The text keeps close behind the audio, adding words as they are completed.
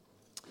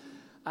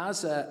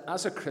As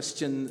a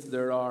Christian,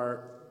 there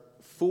are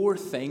four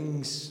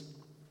things,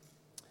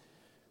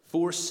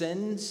 four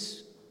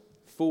sins,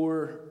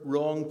 four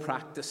wrong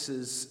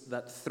practices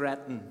that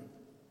threaten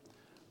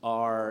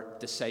our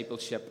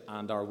discipleship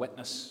and our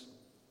witness.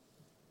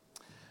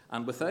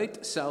 And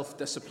without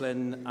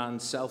self-discipline and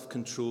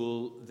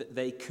self-control,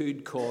 they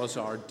could cause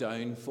our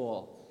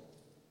downfall.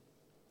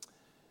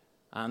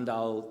 And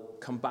I'll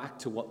come back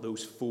to what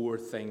those four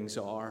things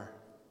are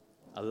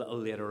a little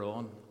later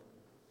on.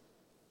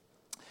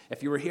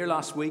 If you were here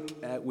last week,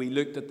 we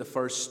looked at the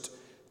first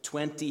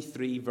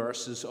 23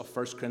 verses of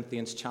 1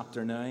 Corinthians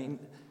chapter 9,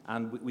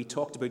 and we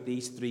talked about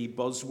these three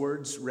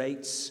buzzwords: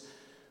 rights,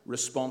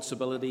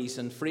 responsibilities,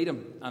 and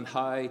freedom, and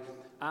how,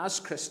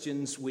 as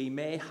Christians, we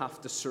may have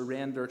to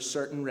surrender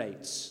certain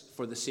rights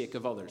for the sake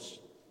of others.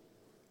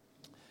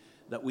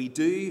 That we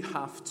do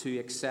have to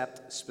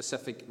accept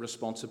specific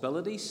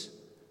responsibilities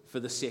for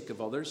the sake of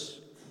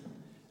others,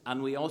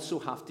 and we also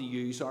have to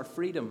use our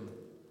freedom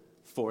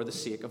for the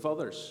sake of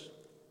others.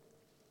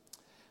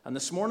 And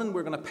this morning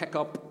we're going to pick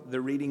up the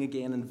reading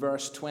again in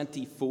verse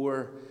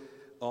 24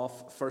 of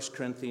 1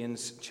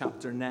 Corinthians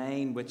chapter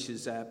 9, which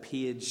is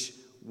page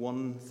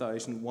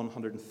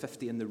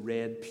 1150 in the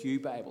Red Pew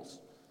Bibles.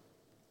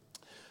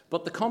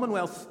 But the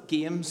Commonwealth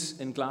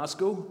Games in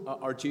Glasgow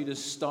are due to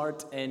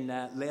start in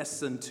less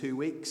than 2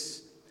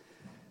 weeks.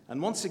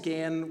 And once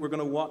again, we're going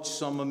to watch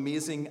some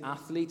amazing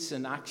athletes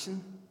in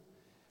action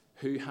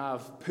who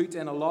have put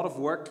in a lot of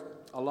work,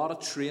 a lot of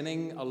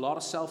training, a lot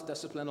of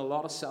self-discipline, a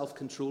lot of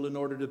self-control in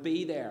order to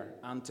be there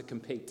and to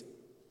compete.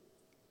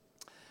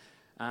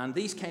 And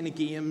these kind of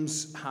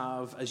games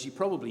have, as you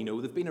probably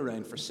know, they've been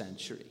around for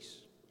centuries.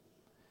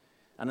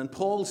 And in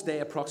Paul's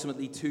day,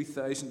 approximately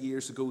 2,000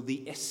 years ago,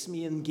 the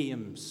Isthmian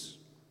Games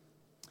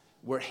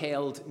were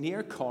held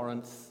near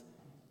Corinth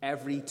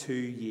every 2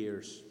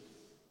 years.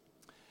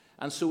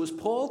 And so as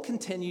Paul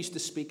continues to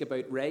speak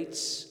about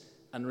rights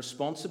and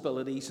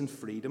responsibilities and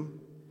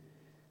freedom,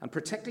 and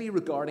particularly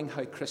regarding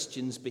how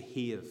Christians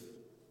behave,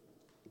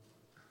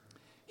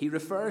 he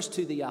refers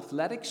to the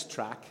athletics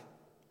track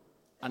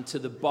and to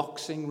the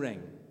boxing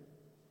ring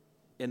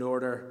in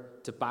order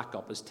to back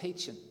up his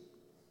teaching.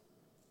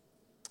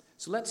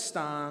 So let's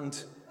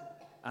stand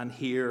and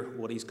hear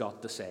what he's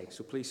got to say.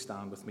 So please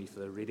stand with me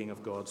for the reading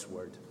of God's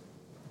word.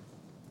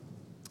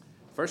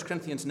 1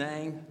 Corinthians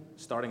 9,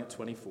 starting at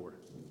 24.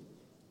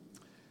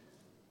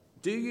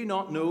 Do you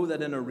not know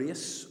that in a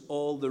race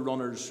all the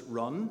runners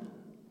run,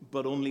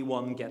 but only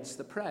one gets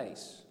the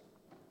prize?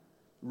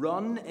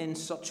 Run in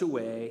such a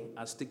way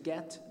as to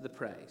get the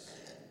prize.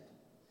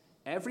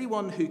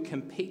 Everyone who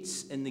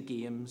competes in the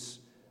games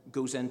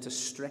goes into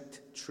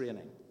strict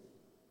training.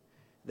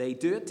 They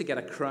do it to get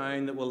a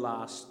crown that will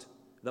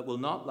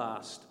not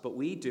last, but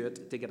we do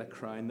it to get a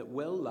crown that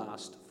will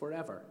last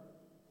forever.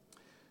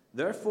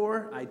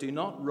 Therefore, I do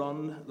not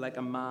run like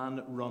a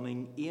man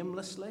running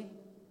aimlessly.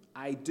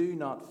 I do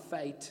not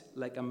fight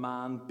like a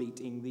man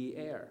beating the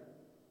air.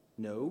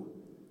 No,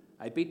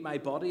 I beat my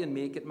body and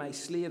make it my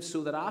slave,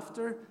 so that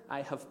after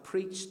I have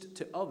preached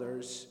to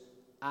others,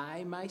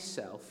 I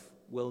myself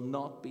will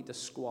not be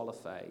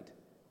disqualified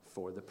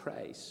for the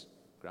prize.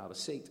 Grab a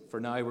seat. For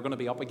now, we're going to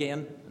be up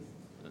again,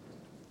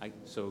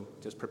 so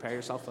just prepare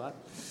yourself for that.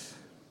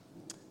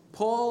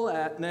 Paul,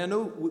 now I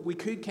know we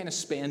could kind of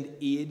spend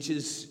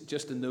ages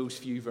just in those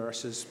few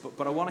verses,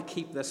 but I want to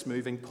keep this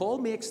moving. Paul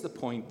makes the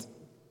point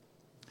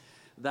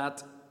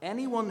that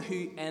anyone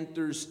who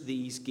enters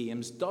these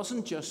games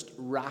doesn't just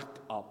rack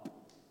up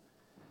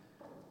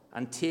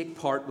and take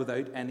part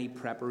without any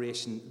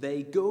preparation.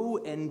 They go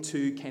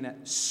into kind of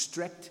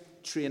strict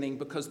training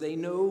because they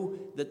know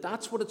that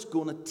that's what it's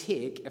going to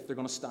take if they're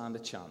going to stand a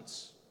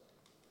chance.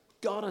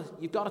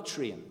 You've got to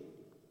train.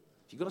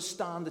 If you're going to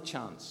stand a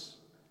chance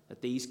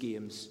at these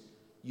games,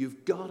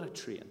 you've got to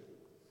train.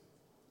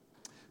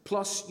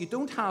 Plus, you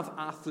don't have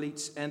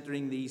athletes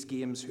entering these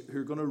games who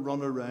are going to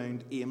run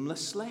around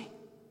aimlessly,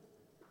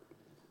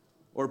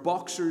 or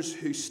boxers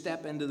who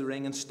step into the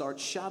ring and start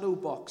shadow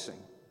boxing,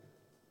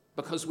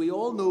 because we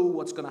all know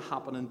what's going to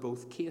happen in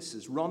both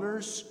cases.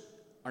 Runners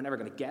are never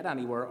going to get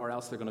anywhere, or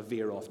else they're going to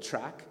veer off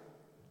track.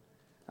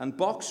 And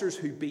boxers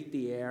who beat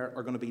the air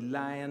are going to be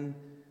lying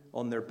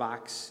on their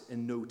backs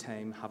in no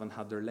time, having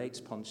had their legs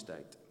punched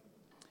out.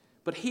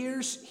 But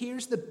here's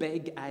the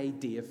big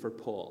idea for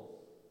Paul,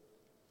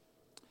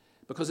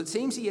 because it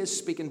seems he is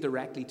speaking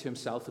directly to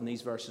himself in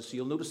these verses. So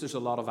you'll notice there's a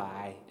lot of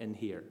I in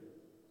here.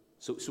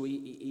 So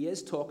he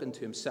is talking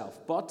to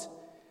himself, but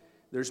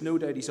there's no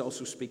doubt he's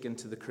also speaking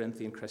to the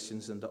Corinthian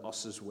Christians and to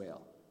us as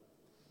well.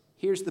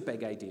 Here's the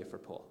big idea for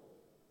Paul.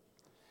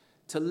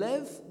 To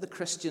live the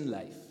Christian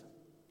life,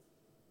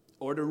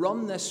 or to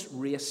run this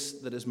race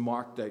that is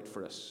marked out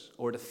for us,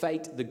 or to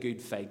fight the good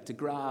fight, to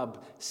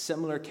grab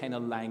similar kind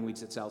of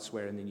language that's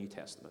elsewhere in the New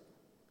Testament.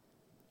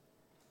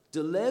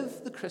 To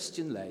live the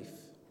Christian life,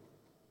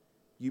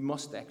 you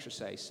must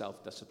exercise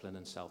self-discipline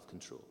and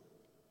self-control.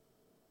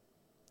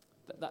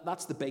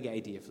 That's the big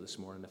idea for this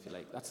morning, if you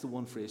like. That's the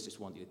one phrase I just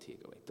want you to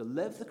take away. To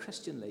live the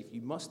Christian life,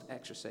 you must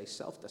exercise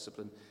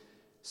self-discipline,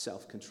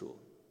 self-control.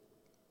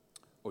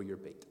 or you're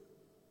beat.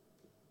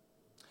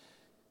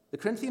 The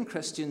Corinthian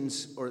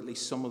Christians, or at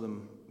least some of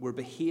them, were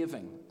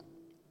behaving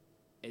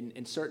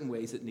in certain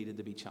ways that needed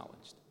to be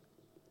challenged,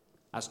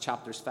 as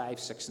chapters 5,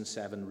 6, and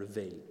 7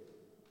 reveal,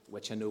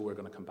 which I know we're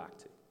going to come back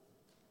to.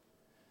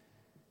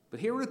 But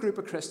here were a group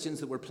of Christians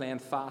that were playing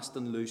fast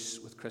and loose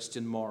with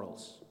Christian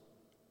morals.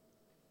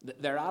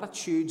 Their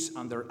attitudes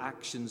and their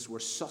actions were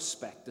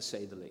suspect, to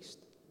say the least.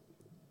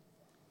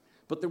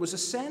 But there was a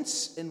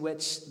sense in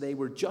which they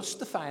were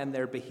justifying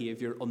their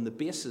behaviour on the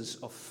basis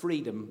of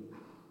freedom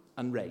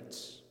and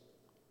rights.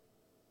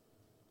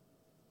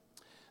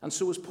 And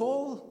so as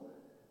Paul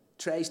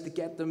tries to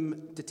get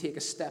them to take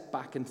a step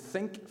back and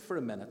think for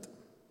a minute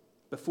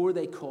before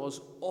they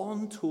cause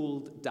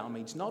untold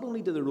damage, not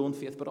only to their own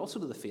faith, but also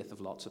to the faith of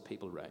lots of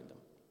people around them.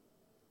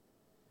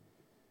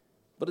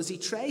 But as he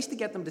tries to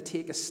get them to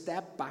take a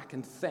step back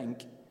and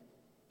think,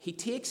 he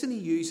takes and he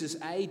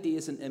uses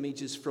ideas and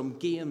images from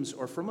games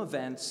or from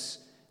events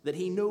that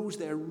he knows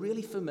they're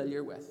really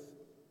familiar with.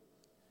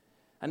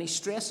 And he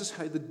stresses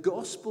how the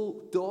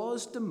gospel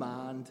does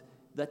demand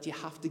that you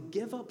have to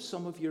give up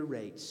some of your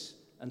rights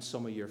and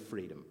some of your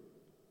freedom,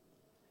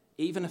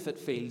 even if it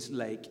feels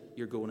like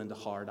you're going into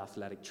hard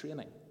athletic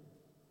training.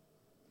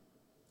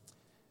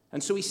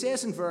 And so he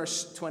says in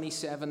verse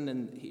 27,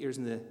 and here's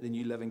in the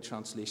New Living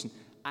Translation,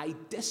 I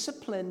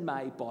discipline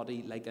my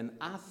body like an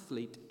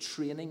athlete,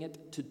 training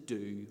it to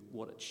do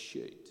what it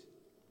should.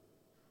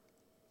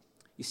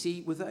 You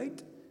see,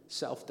 without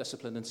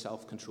self-discipline and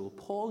self-control,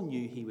 Paul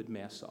knew he would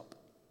mess up.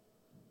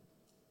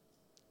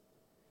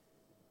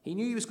 He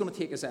knew he was going to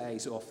take his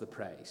eyes off the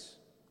prize,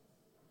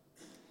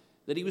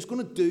 that he was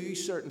going to do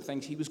certain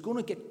things, he was going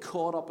to get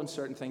caught up in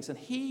certain things, and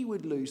he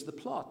would lose the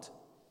plot.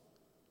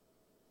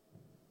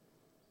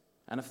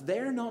 And if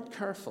they're not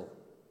careful,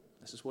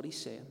 this is what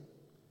he's saying,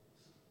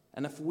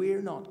 and if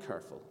we're not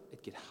careful,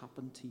 it could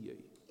happen to you.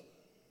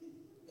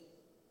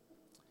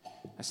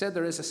 I said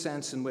there is a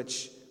sense in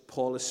which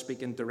Paul is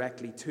speaking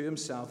directly to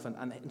himself,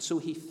 and so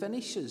he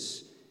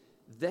finishes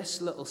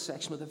this little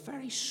section with a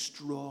very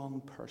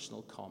strong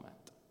personal comment.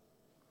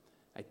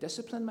 I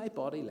discipline my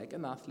body like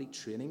an athlete,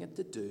 training it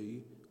to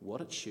do what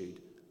it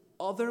should.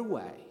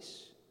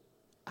 Otherwise,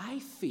 I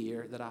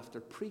fear that after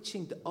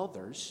preaching to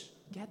others,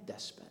 get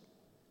this bit,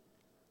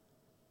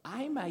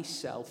 I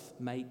myself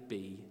might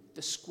be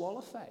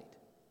disqualified.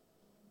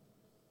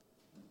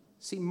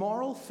 See,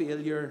 moral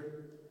failure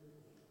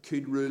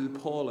could rule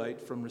Paul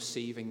out from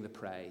receiving the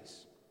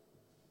prize.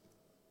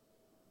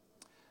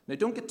 Now,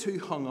 don't get too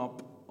hung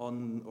up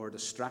on or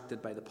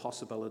distracted by the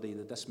possibility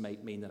that this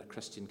might mean that a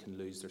Christian can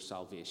lose their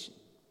salvation.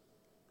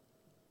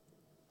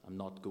 I'm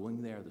not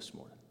going there this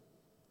morning.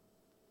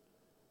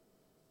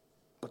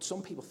 But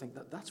some people think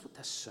that that's what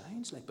this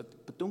sounds like.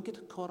 But don't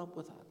get caught up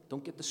with that.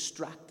 Don't get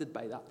distracted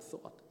by that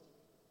thought.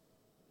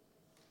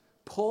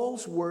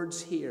 Paul's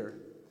words here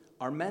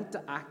are meant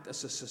to act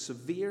as a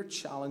severe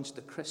challenge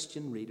to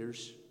Christian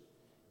readers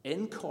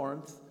in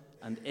Corinth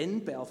and in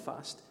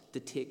Belfast to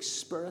take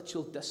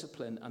spiritual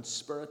discipline and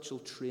spiritual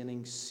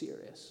training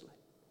seriously.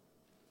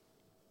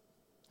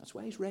 That's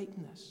why he's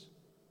writing this.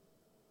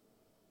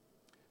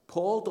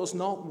 Paul does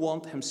not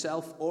want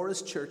himself or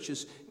his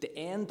churches to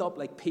end up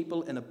like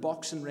people in a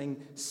boxing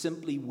ring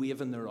simply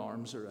waving their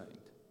arms around.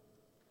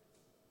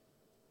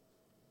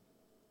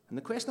 And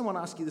the question I want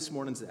to ask you this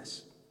morning is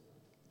this.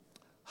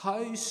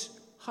 How's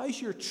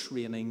your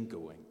training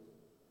going?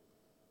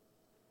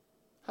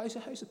 How's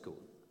it going?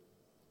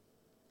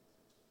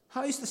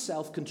 How's the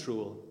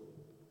self-control,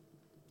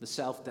 the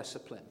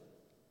self-discipline?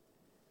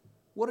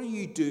 What are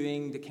you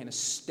doing to kind of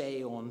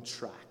stay on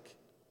track,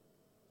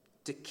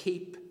 to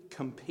keep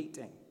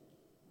competing?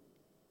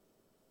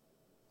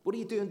 What are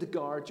you doing to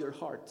guard your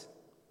heart,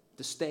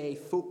 to stay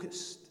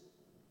focused?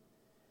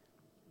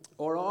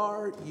 Or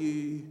are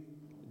you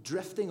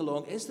drifting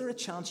along? Is there a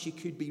chance you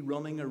could be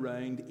running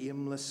around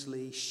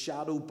aimlessly,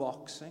 shadow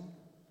boxing,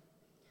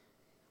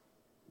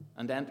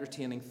 and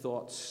entertaining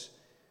thoughts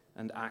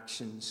and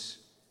actions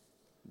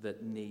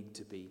that need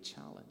to be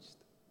challenged?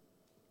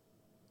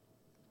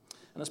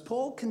 And as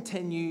Paul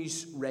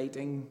continues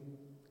writing,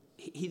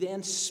 he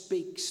then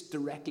speaks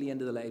directly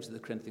into the lives of the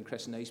Corinthian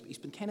Christians. Now, he's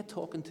been kind of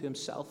talking to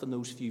himself in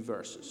those few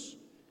verses,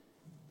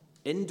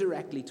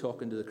 indirectly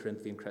talking to the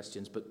Corinthian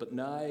Christians, but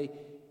now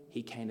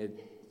he kind of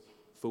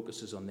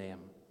focuses on them.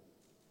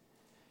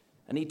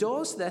 And he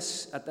does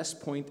this at this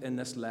point in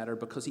this letter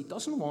because he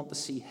doesn't want to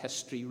see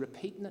history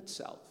repeating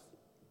itself.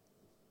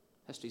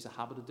 History's a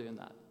habit of doing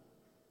that.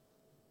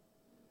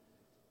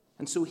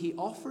 And so he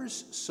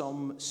offers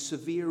some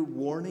severe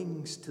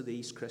warnings to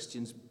these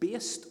Christians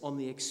based on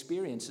the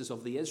experiences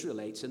of the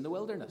Israelites in the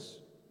wilderness.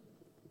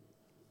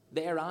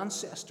 Their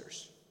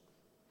ancestors,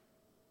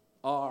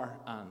 our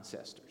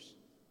ancestors.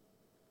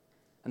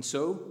 And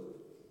so,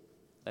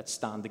 let's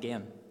stand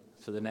again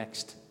for the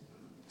next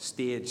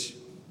stage.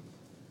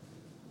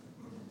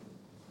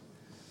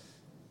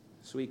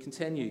 So he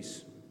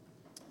continues,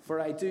 "For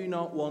I do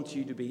not want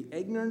you to be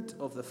ignorant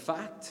of the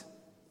fact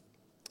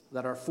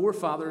that our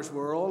forefathers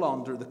were all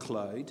under the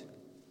cloud,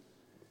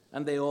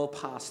 and they all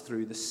passed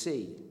through the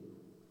sea.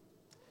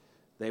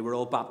 They were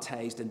all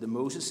baptized into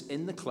Moses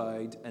in the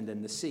cloud and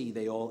in the sea.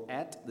 They all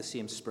ate the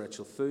same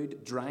spiritual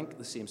food, drank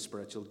the same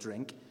spiritual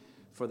drink,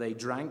 for they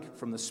drank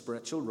from the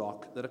spiritual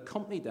rock that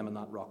accompanied them, and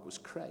that rock was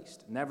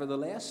Christ.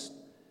 Nevertheless,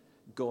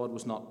 God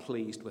was not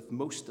pleased with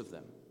most of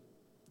them,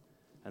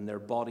 and their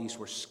bodies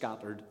were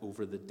scattered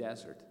over the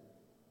desert.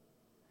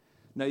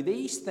 Now,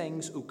 these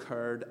things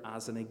occurred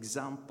as an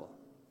example,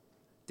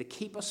 to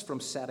keep us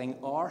from setting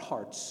our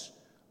hearts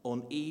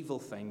on evil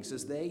things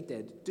as they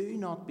did. Do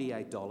not be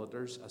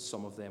idolaters, as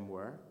some of them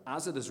were.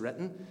 As it is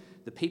written,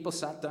 the people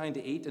sat down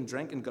to eat and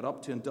drink and got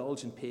up to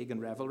indulge in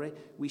pagan revelry.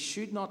 We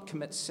should not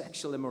commit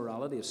sexual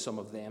immorality, as some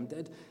of them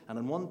did, and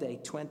in one day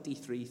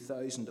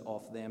 23,000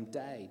 of them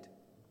died.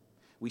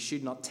 We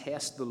should not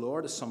test the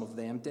Lord, as some of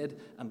them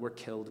did, and were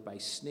killed by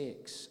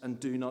snakes. And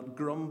do not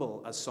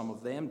grumble, as some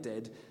of them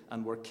did,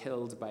 and were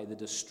killed by the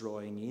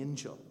destroying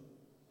angel.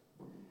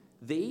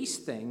 These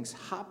things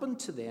happened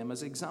to them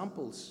as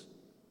examples,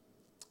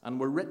 and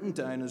were written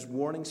down as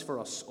warnings for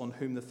us, on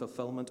whom the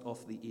fulfillment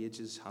of the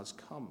ages has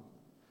come.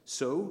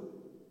 So,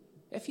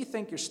 if you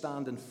think you're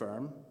standing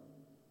firm,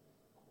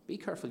 be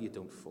careful you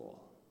don't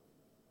fall.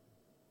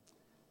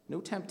 No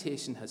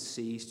temptation has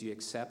seized you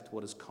except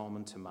what is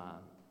common to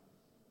man.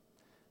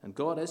 And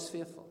God is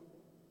faithful.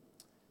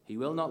 He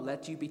will not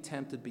let you be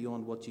tempted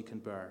beyond what you can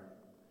bear.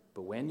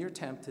 But when you're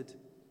tempted,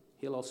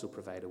 he'll also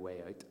provide a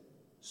way out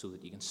so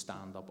that you can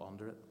stand up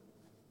under it.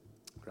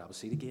 Grab a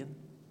seat again.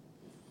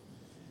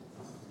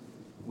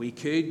 We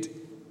could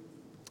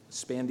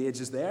spend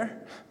ages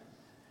there,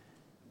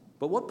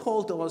 but what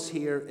Paul does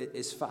here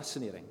is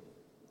fascinating.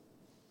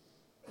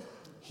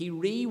 He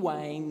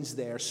rewinds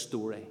their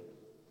story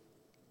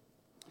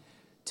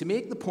to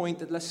make the point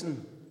that,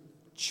 listen,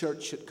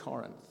 church at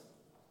Corinth,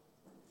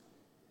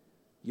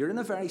 you're in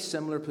a very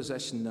similar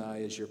position now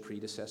as your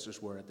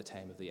predecessors were at the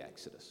time of the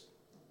Exodus.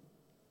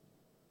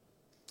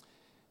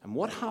 And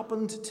what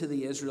happened to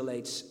the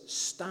Israelites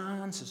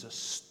stands as a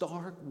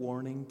stark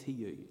warning to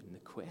you. And the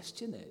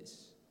question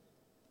is,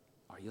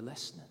 are you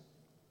listening?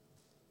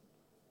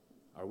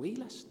 Are we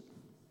listening?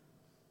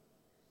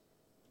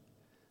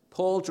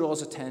 Paul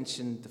draws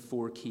attention to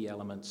four key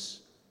elements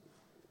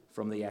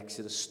from the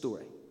Exodus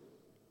story.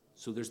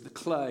 So there's the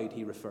cloud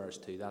he refers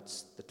to.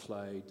 That's the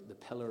cloud, the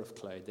pillar of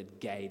cloud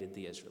that guided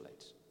the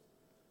Israelites.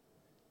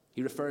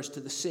 He refers to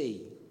the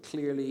sea,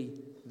 clearly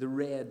the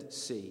Red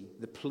Sea,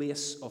 the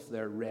place of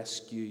their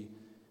rescue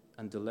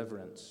and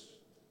deliverance.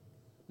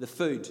 The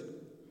food,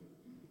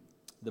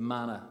 the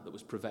manna that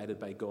was provided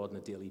by God on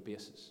a daily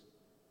basis.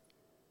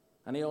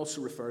 And he also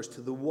refers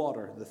to the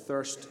water, the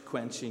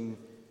thirst-quenching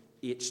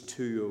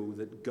H2O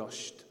that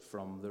gushed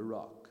from the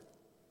rock.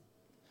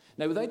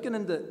 Now, without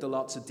getting into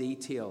lots of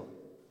detail,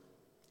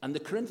 and the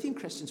Corinthian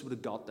Christians would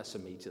have got this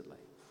immediately,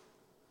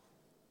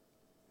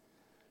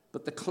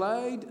 but the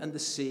cloud and the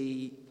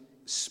sea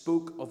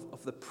spoke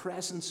of the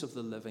presence of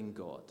the living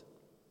God,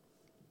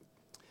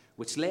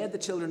 which led the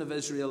children of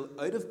Israel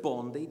out of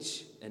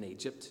bondage in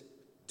Egypt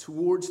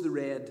towards the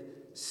Red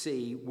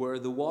Sea, where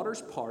the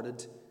waters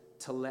parted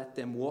to let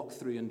them walk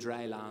through in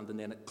dry land, and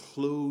then it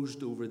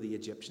closed over the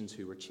Egyptians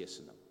who were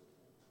chasing them.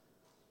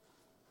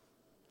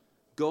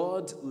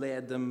 God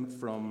led them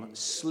from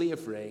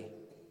slavery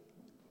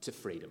to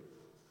freedom.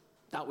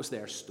 That was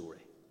their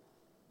story,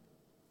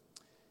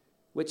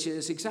 which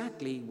is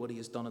exactly what he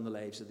has done in the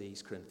lives of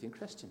these Corinthian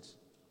Christians.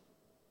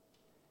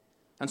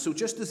 And so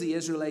just as the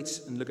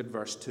Israelites, and look at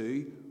verse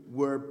 2,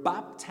 were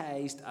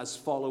baptized as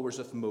followers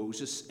of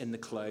Moses in the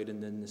cloud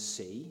and in the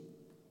sea,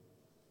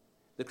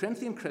 the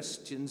Corinthian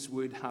Christians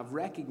would have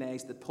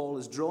recognized that Paul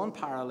has drawn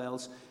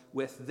parallels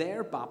with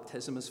their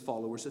baptism as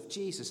followers of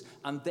Jesus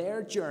and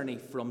their journey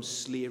from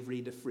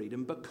slavery to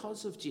freedom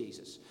because of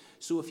Jesus.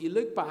 So if you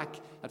look back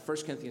at 1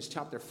 Corinthians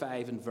chapter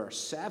 5 and verse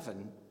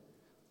 7,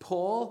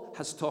 Paul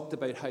has talked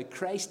about how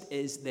Christ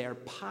is their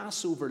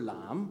Passover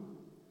lamb.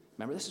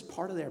 Remember, this is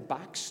part of their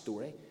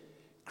backstory.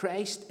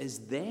 Christ is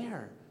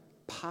their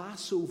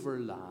Passover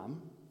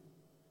lamb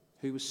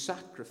who was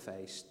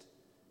sacrificed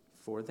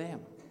for them.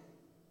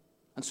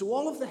 And so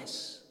all of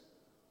this,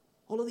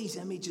 all of these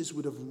images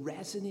would have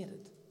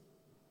resonated.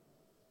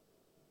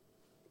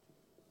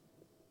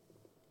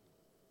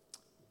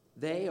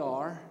 They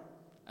are,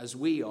 as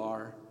we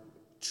are,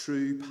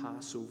 true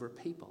Passover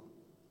people.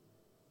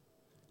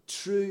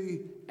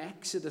 True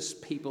Exodus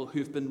people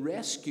who've been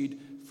rescued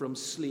from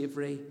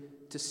slavery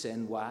to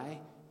sin. Why?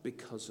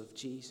 Because of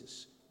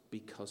Jesus,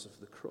 because of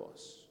the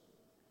cross.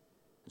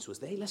 And so as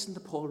they listened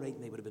to Paul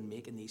writing, they would have been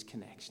making these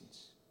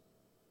connections.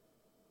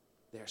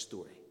 Their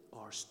story,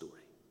 our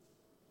story.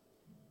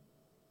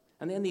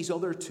 And then these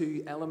other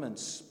two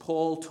elements.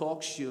 Paul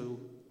talks, you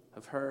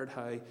have heard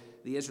how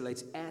the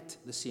Israelites ate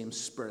the same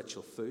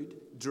spiritual food,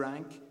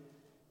 drank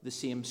the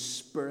same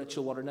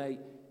spiritual water. Now,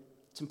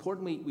 it's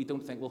important we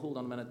don't think, well, hold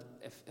on a minute,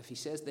 if he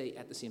says they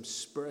ate the same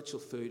spiritual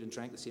food and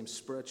drank the same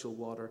spiritual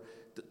water,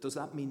 does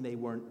that mean they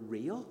weren't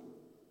real?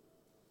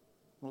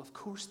 Well, of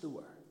course they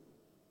were.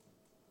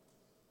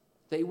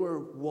 They were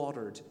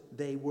watered,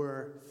 they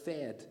were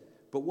fed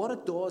But what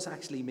it does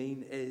actually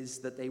mean is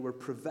that they were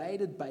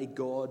provided by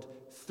God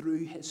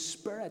through his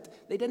Spirit.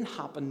 They didn't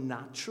happen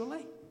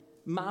naturally.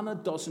 Manna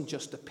doesn't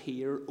just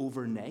appear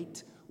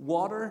overnight.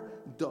 Water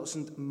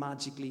doesn't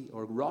magically,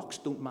 or rocks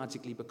don't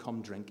magically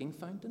become drinking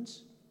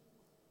fountains.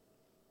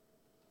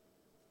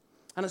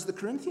 And as the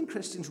Corinthian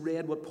Christians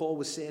read what Paul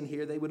was saying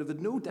here, they would have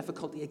had no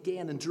difficulty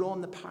again in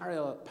drawing the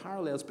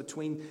parallels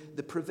between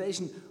the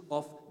provision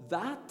of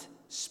that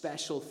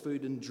special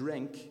food and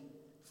drink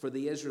for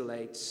the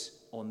Israelites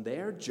on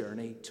their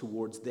journey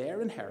towards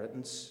their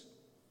inheritance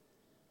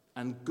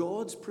and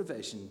God's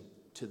provision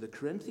to the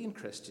Corinthian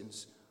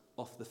Christians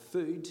of the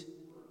food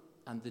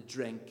and the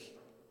drink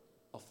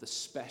of the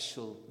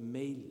special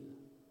meal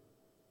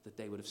that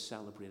they would have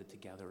celebrated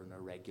together on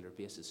a regular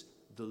basis,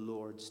 the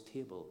Lord's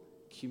table,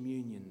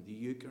 communion, the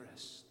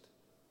Eucharist.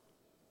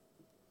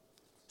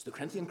 So the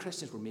Corinthian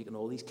Christians were making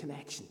all these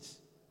connections.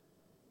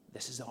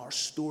 This is our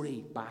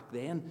story back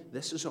then.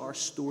 This is our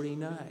story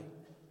now.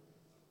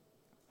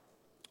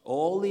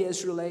 All the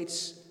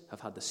Israelites have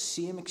had the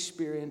same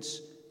experience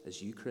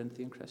as you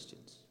Corinthian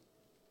Christians.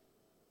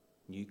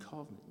 New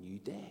covenant, new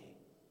day,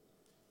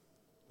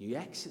 new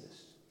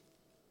Exodus.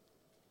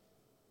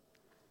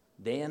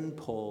 Then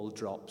Paul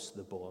drops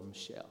the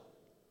bombshell.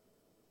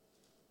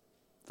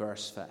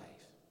 Verse 5.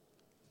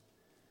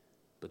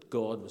 But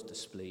God was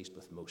displeased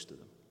with most of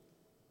them,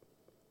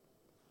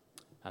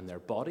 and their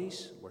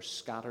bodies were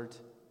scattered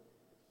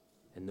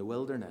in the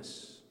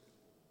wilderness.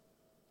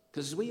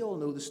 Because as we all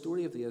know, the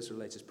story of the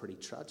Israelites is pretty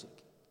tragic.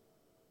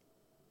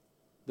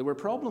 There were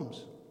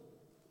problems.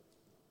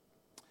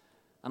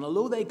 And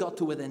although they got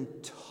to within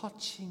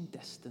touching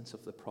distance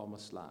of the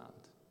promised land,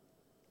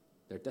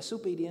 their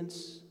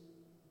disobedience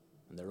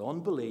and their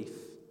unbelief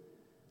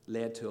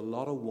led to a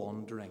lot of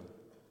wandering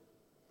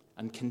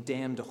and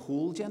condemned a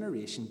whole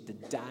generation to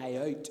die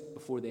out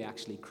before they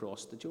actually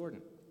crossed the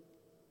Jordan.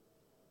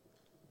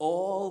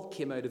 All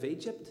came out of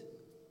Egypt.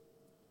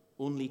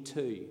 Only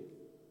two,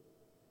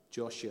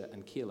 Joshua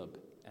and Caleb,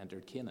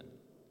 entered Canaan.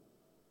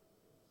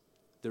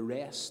 The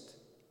rest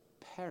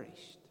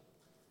perished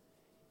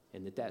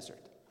in the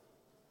desert.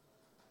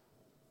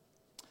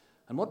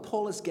 And what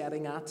Paul is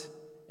getting at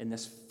in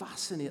this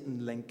fascinating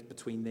link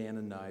between then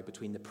and now,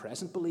 between the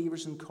present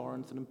believers in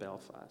Corinth and in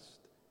Belfast,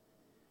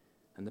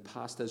 and the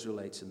past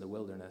Israelites in the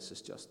wilderness,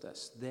 is just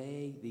this.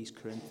 These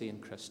Corinthian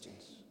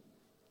Christians,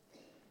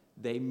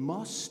 they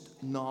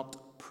must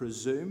not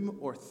presume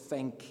or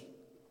think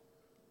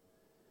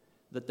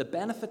that the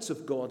benefits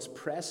of God's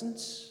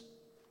presence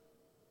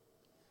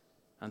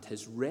and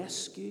his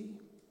rescue,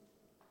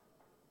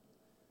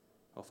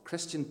 of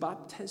Christian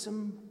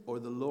baptism or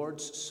the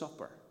Lord's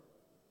Supper,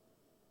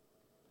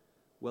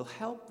 will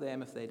help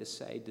them if they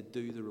decide to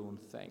do their own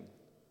thing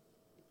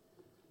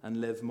and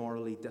live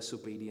morally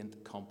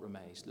disobedient,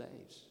 compromised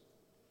lives.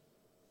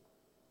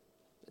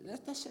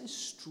 This is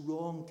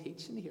strong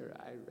teaching here.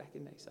 I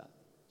recognize that,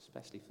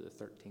 especially for the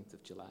 13th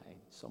of July,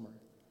 summer.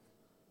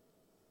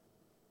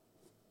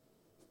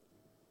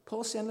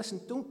 Paul's saying,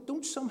 listen,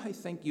 don't somehow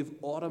think you've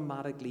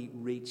automatically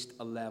reached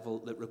a level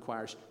that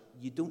requires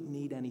you don't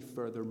need any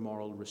further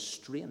moral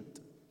restraint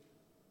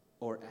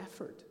or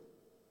effort.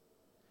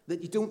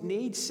 That you don't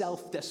need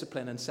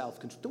self-discipline and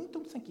self-control.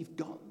 Don't think you've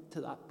gotten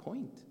to that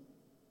point.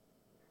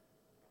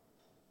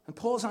 And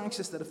Paul's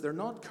anxious that if they're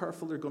not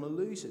careful, they're going to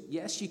lose it.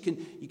 Yes, you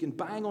can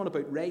bang on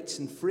about rights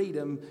and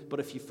freedom, but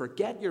if you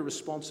forget your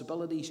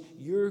responsibilities,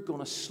 you're going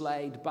to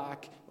slide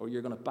back, or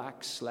you're going to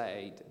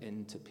backslide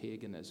into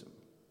paganism.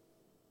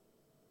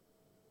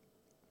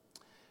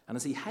 And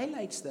as he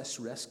highlights this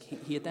risk,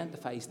 he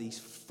identifies these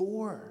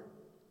 4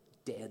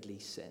 deadly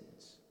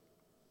sins,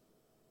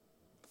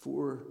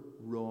 4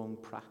 wrong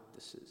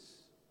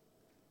practices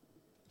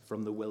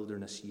from the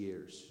wilderness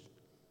years.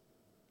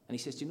 And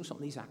he says, do you know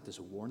something? These act as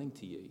a warning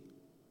to you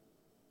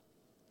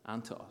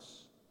and to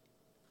us.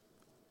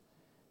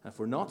 And if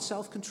we're not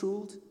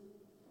self-controlled,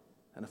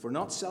 and if we're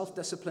not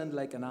self-disciplined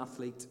like an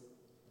athlete,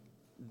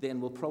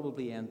 then we'll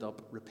probably end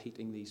up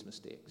repeating these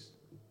mistakes.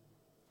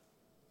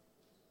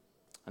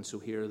 And so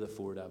here are the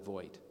 4 to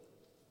avoid: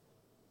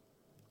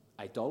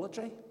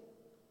 idolatry,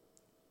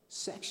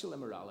 sexual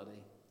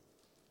immorality,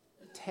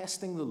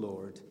 testing the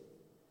Lord,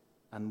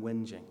 and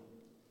whinging,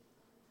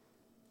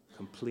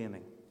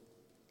 complaining.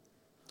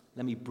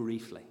 Let me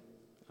briefly,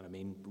 and I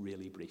mean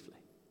really briefly,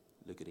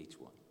 look at each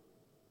one.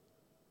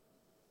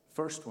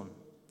 First one,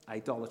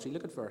 idolatry.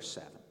 Look at verse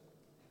 7.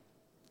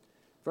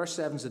 Verse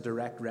 7 is a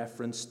direct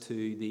reference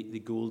to the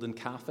golden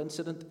calf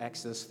incident,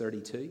 Exodus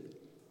 32.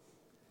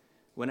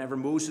 Whenever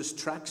Moses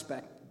tracks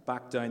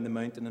back down the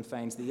mountain and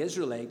finds the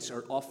Israelites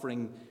are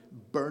offering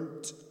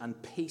burnt and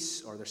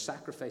peace, or they're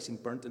sacrificing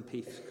burnt and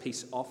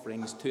peace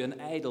offerings to an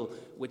idol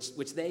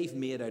which they've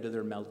made out of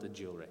their melted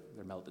jewelry,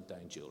 their melted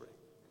down jewelry.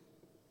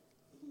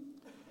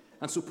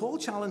 And so Paul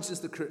challenges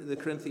the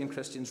Corinthian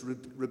Christians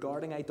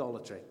regarding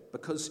idolatry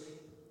because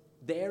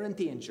they're in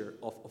danger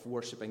of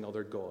worshipping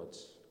other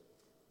gods.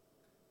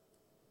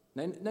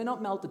 Now,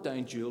 not melted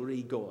down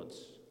jewelry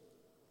gods,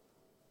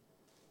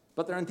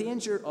 But they're in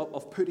danger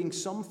of putting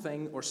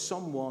something or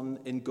someone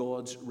in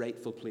God's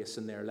rightful place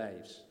in their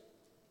lives.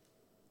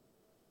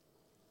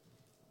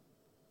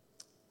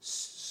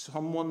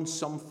 Someone,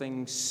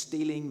 something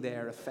stealing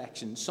their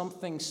affection.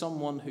 Something,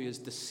 someone who is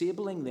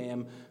disabling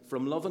them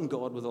from loving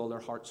God with all their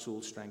heart,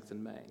 soul, strength,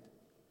 and mind.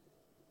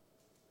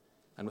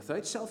 And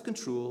without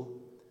self-control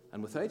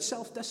and without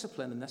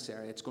self-discipline in this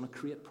area, it's going to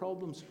create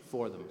problems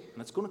for them.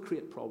 And it's going to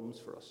create problems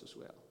for us as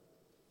well.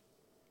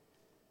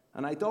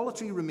 And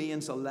idolatry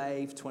remains a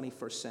live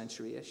 21st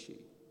century issue.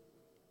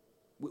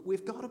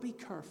 We've got to be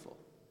careful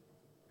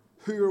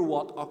who or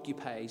what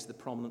occupies the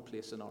prominent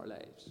place in our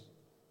lives.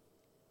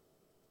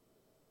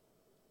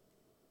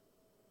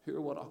 Who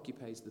or what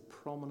occupies the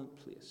prominent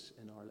place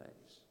in our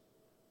lives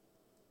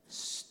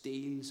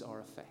steals our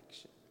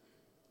affection.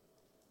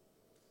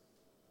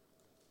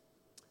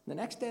 The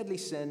next deadly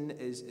sin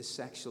is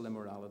sexual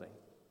immorality.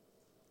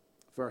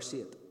 Verse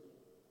 8.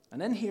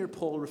 And in here,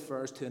 Paul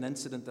refers to an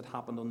incident that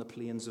happened on the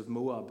plains of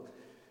Moab.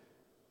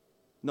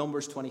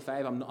 Numbers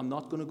 25. I'm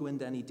not going to go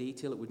into any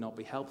detail. It would not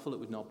be helpful. It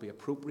would not be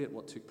appropriate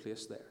what took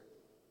place there.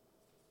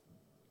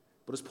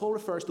 But as Paul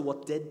refers to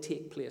what did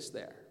take place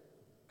there,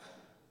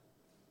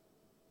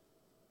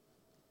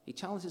 he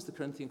challenges the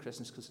Corinthian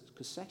Christians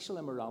because sexual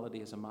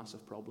immorality is a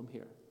massive problem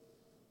here.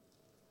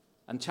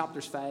 And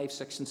chapters 5,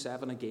 6, and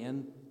 7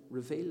 again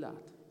reveal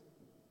that.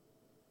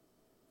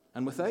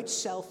 And without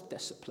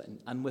self-discipline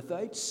and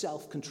without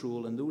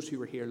self-control, and those who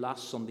were here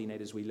last Sunday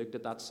night as we looked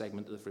at that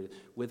segment of the phrase,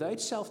 without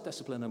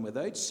self-discipline and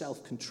without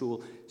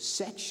self-control,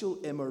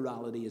 sexual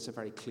immorality is a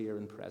very clear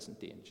and present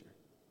danger.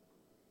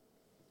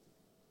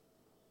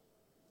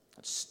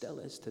 It still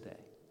is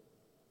today.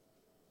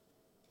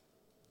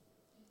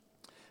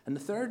 And the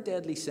third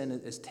deadly sin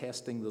is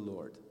testing the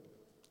Lord.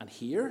 And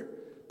here,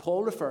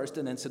 Paul refers to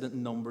an incident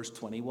in Numbers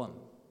 21,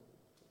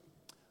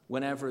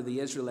 whenever the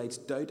Israelites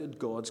doubted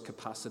God's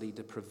capacity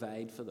to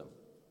provide for them,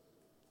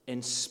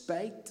 in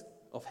spite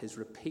of his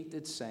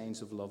repeated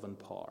signs of love and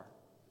power.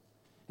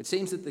 It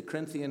seems that the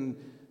Corinthian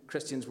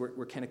Christians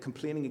were kind of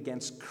complaining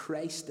against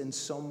Christ in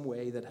some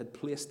way that had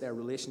placed their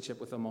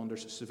relationship with him under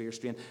severe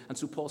strain. And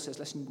so Paul says,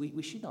 listen,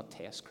 we should not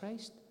test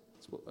Christ.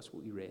 That's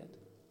what we read.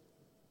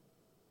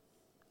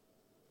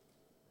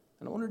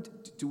 And I wonder,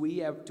 do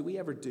we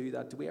ever do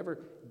that? Do we ever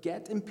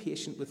get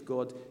impatient with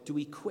God? Do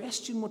we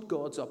question what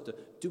God's up to?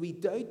 Do we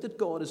doubt that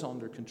God is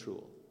under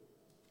control?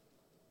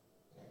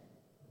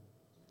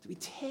 Do we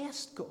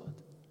test God?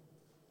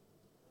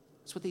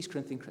 That's what these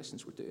Corinthian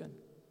Christians were doing.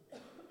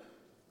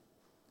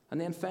 And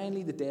then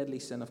finally, the deadly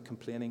sin of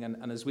complaining.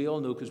 And as we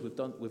all know, because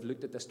we've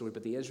looked at this story,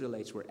 but the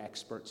Israelites were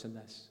experts in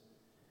this.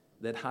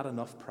 They'd had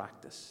enough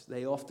practice.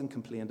 They often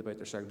complained about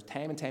their circumstances.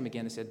 Time and time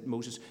again, they said,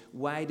 Moses,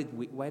 why did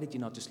you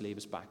not just leave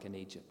us back in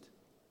Egypt?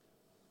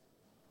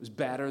 It was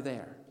better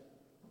there.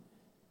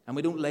 And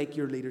we don't like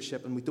your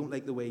leadership, and we don't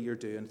like the way you're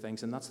doing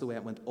things. And that's the way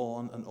it went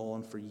on and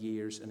on for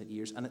years and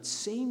years. And it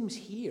seems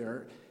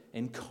here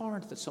in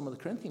Corinth that some of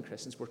the Corinthian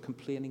Christians were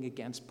complaining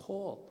against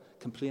Paul,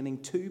 complaining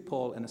to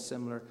Paul in a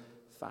similar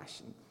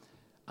fashion.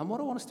 And what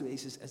I want us to do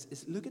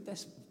is look at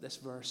this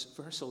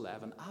verse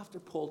 11. After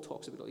Paul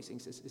talks about all these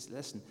things, is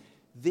listen,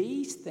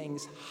 these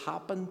things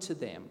happen to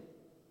them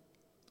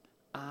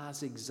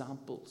as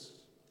examples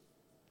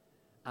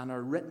and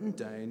are written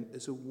down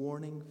as a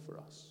warning for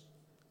us.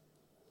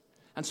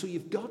 And so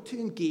you've got to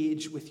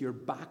engage with your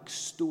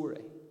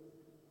backstory.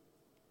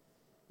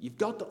 You've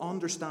got to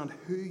understand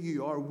who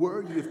you are,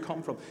 where you've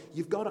come from.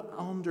 You've got to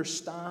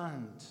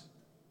understand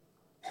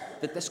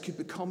that this could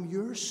become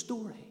your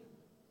story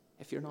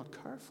if you're not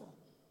careful.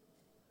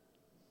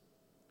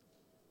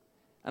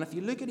 And if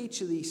you look at each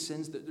of these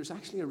sins, there's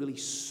actually a really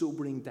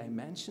sobering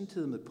dimension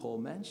to them that Paul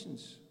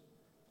mentions.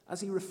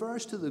 As he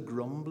refers to the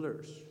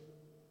grumblers,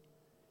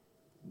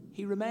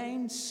 he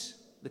reminds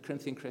the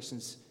Corinthian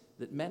Christians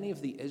that many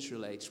of the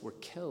Israelites were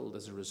killed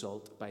as a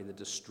result by the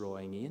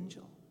destroying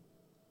angel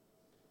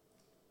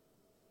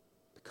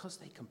because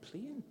they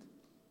complained.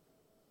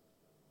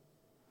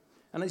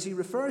 And as he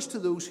refers to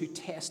those who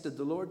tested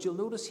the Lord, you'll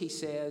notice he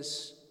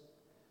says,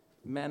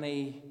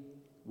 many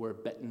were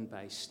bitten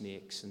by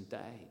snakes and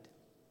died.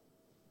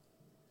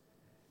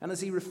 And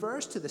as he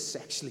refers to the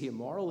sexually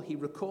immoral, he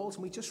recalls,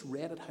 and we just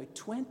read it, how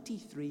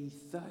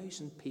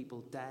 23,000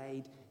 people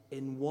died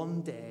in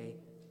one day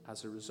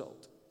as a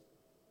result.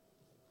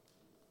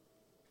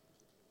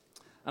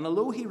 And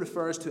although he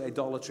refers to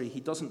idolatry, he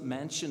doesn't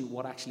mention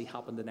what actually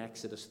happened in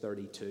Exodus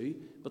 32,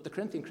 but the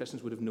Corinthian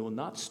Christians would have known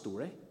that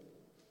story,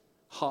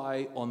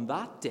 how on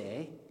that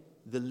day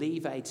the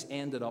Levites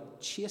ended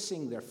up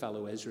chasing their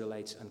fellow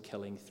Israelites and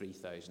killing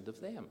 3,000 of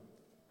them.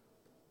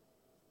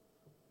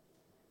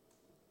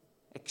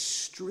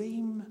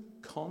 Extreme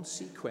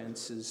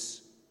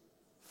consequences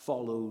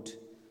followed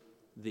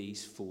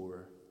these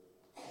 4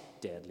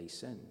 deadly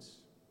sins.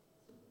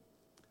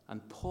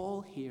 And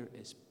Paul here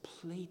is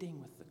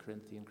pleading with the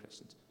Corinthian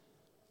Christians,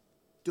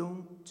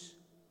 don't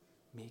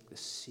make the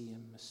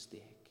same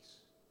mistakes.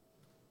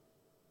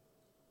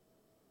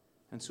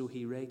 And so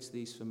he writes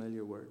these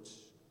familiar words.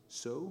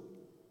 So,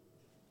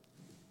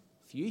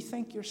 if you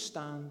think you're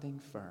standing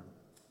firm,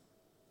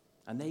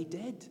 and they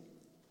did,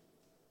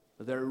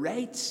 with their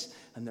rights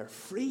and their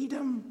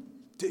freedom,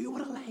 do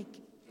what I like.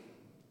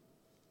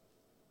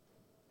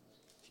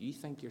 If you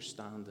think you're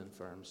standing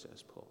firm,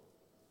 says Paul,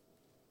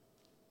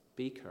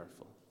 be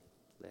careful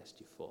lest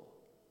you fall.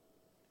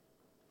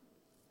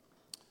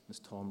 As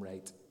Tom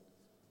Wright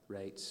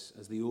writes,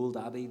 as the old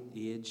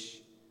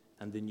age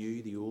and the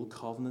new, the old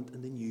covenant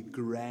and the new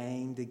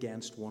grind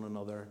against one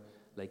another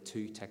like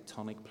two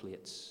tectonic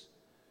plates,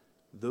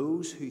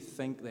 those who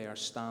think they are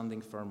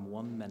standing firm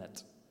 1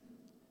 minute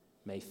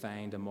may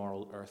find a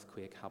moral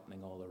earthquake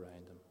happening all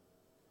around them.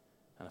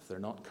 And if they're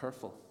not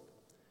careful,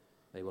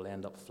 they will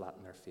end up flat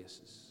in their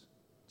faces.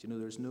 Do you know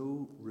there's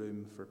no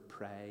room for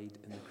pride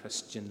in the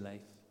Christian life?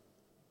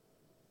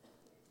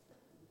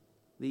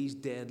 These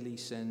deadly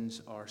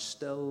sins are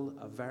still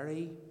a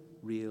very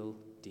real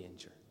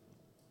danger.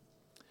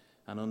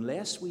 And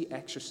unless we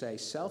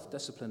exercise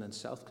self-discipline and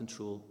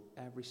self-control,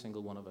 every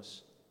single one of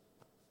us,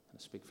 and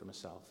I speak for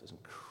myself, is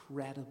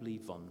incredibly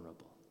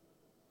vulnerable.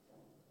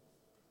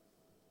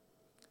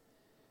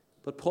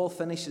 But Paul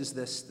finishes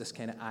this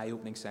kind of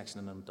eye-opening section,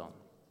 and I'm done,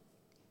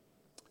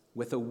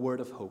 with a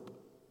word of hope.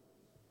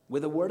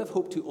 With a word of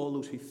hope to all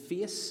those who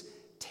face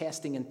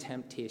testing and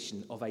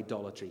temptation of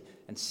idolatry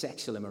and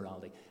sexual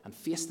immorality, and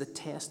face the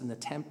test and the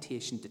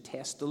temptation to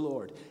test the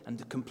Lord and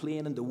to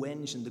complain and to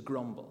whinge and to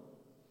grumble.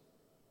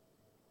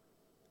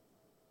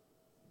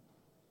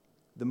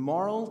 The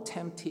moral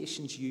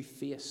temptations you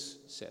face,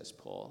 says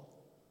Paul,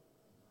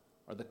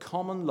 are the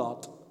common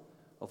lot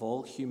of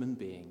all human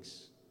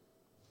beings.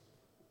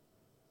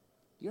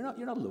 You're not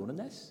alone in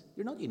this.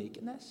 You're not unique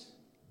in this.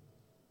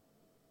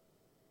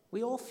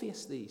 We all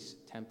face these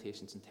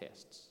temptations and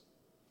tests.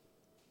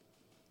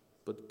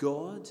 But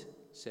God,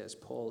 says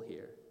Paul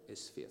here,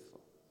 is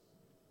faithful.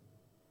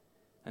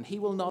 And he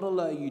will not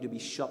allow you to be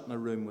shut in a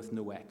room with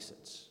no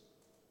exits.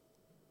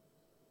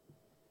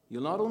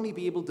 You'll not only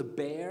be able to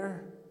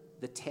bear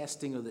the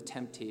testing or the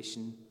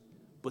temptation,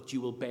 but you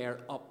will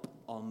bear up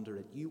under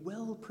it. You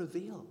will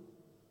prevail.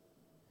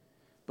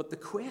 But the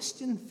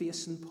question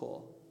facing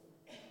Paul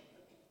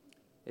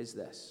is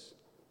this: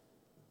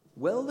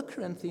 will the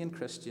Corinthian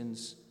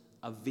Christians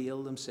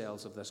avail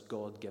themselves of this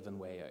God-given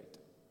way out?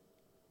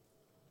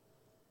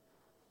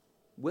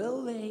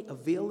 Will they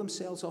avail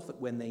themselves of it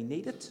when they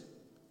need it,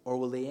 or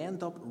will they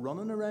end up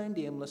running around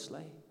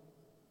aimlessly,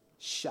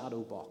 shadow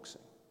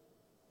boxing?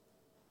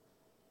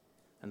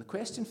 And the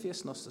question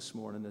facing us this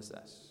morning is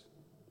this: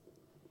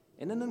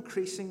 in an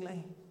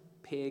increasingly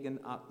pagan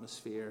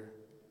atmosphere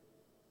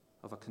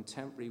of a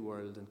contemporary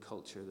world and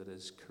culture that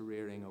is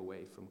careering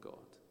away from God,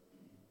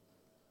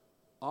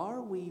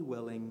 are we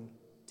willing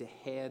to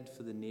head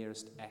for the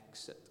nearest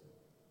exit,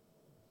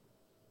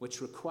 which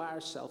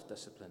requires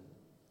self-discipline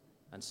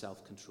and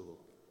self-control,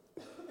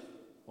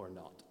 or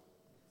not?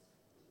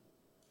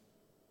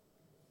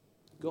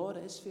 God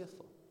is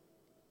faithful,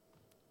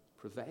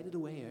 provided a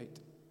way out.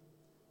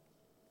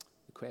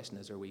 The question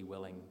is, are we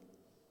willing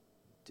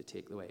to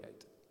take the way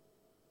out,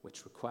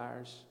 which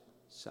requires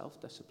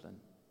self-discipline,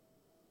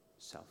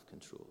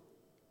 self-control?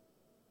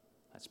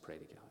 Let's pray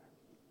together.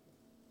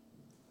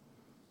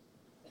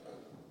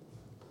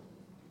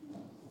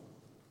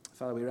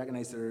 Father, we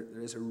recognize there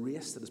is a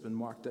race that has been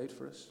marked out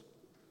for us.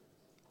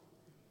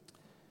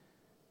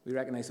 We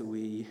recognize that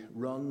we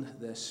run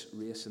this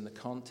race in the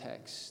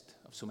context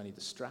of so many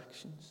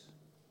distractions,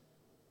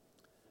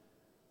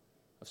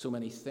 of so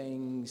many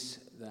things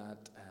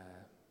that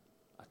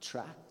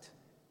attract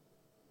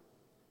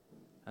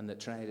and that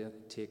try to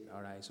take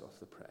our eyes off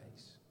the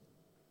prize.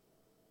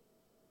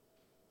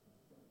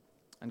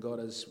 And God,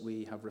 as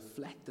we have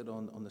reflected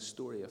on the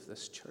story of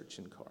this church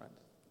in Corinth,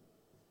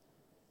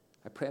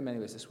 I pray in many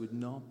ways this would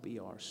not be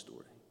our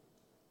story.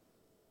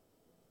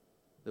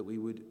 That we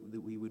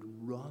would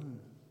run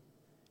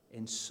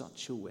in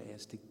such a way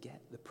as to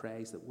get the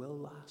prize that will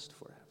last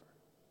forever.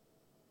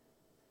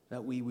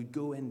 That we would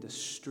go into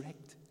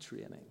strict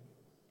training,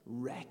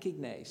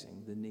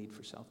 recognizing the need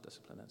for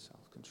self-discipline and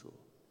self-control.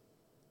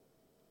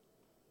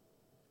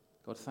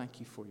 God, thank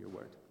you for your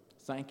word.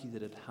 Thank you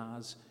that it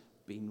has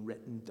been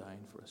written down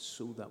for us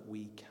so that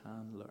we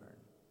can learn,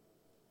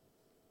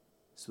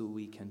 so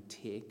we can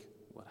take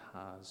what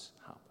has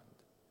happened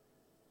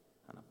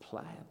and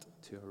apply it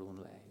to our own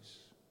lives.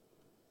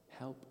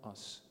 Help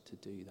us to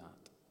do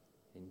that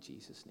in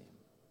Jesus' name.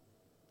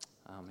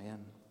 Amen.